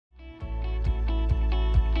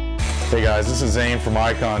Hey guys, this is Zane from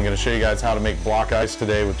Icon. I'm going to show you guys how to make block ice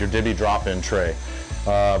today with your DIBY drop-in tray.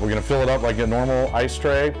 We're going to fill it up like a normal ice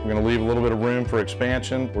tray. We're going to leave a little bit of room for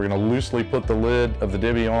expansion. We're going to loosely put the lid of the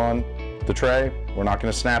DIBY on the tray. We're not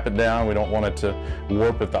going to snap it down. We don't want it to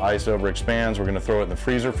warp if the ice over expands. We're going to throw it in the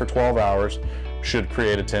freezer for 12 hours. Should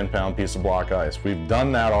create a 10-pound piece of block ice. We've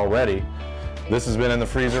done that already. This has been in the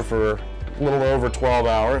freezer for a little over 12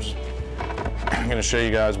 hours. I'm going to show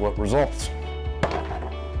you guys what results.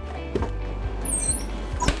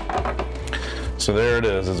 So there it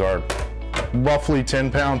is our roughly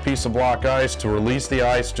 10-pound piece of block ice. To release the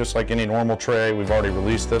ice, just like any normal tray, we've already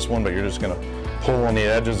released this one, but you're just going to pull on the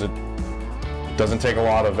edges. It doesn't take a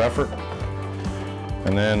lot of effort.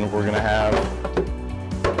 And then we're going to have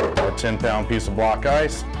our 10-pound piece of block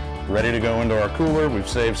ice ready to go into our cooler. We've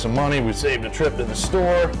saved some money. We've saved a trip to the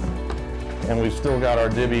store. And we've still got our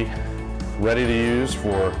DIBY ready to use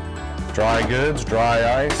for dry goods,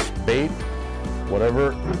 dry ice, bait,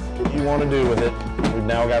 whatever you want to do with it. We've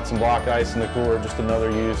now got some block ice in the cooler, just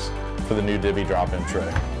another use for the new DIBY drop-in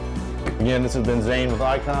tray. Again, this has been Zane with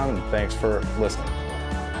Icon, and thanks for listening.